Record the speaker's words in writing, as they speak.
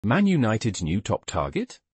Man United's new top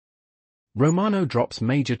target? Romano drops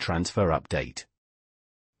major transfer update.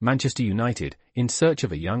 Manchester United, in search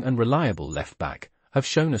of a young and reliable left-back, have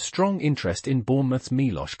shown a strong interest in Bournemouth's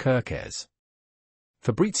Milos Kerkez.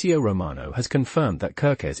 Fabrizio Romano has confirmed that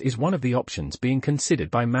Kerkez is one of the options being considered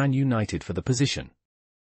by Man United for the position.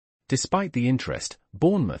 Despite the interest,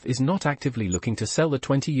 Bournemouth is not actively looking to sell the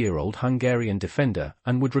 20-year-old Hungarian defender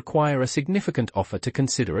and would require a significant offer to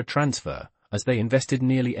consider a transfer, as they invested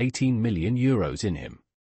nearly €18 million in him.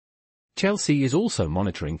 Chelsea is also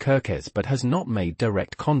monitoring Kerkez but has not made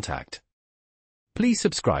direct contact. Please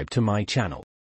subscribe to my channel.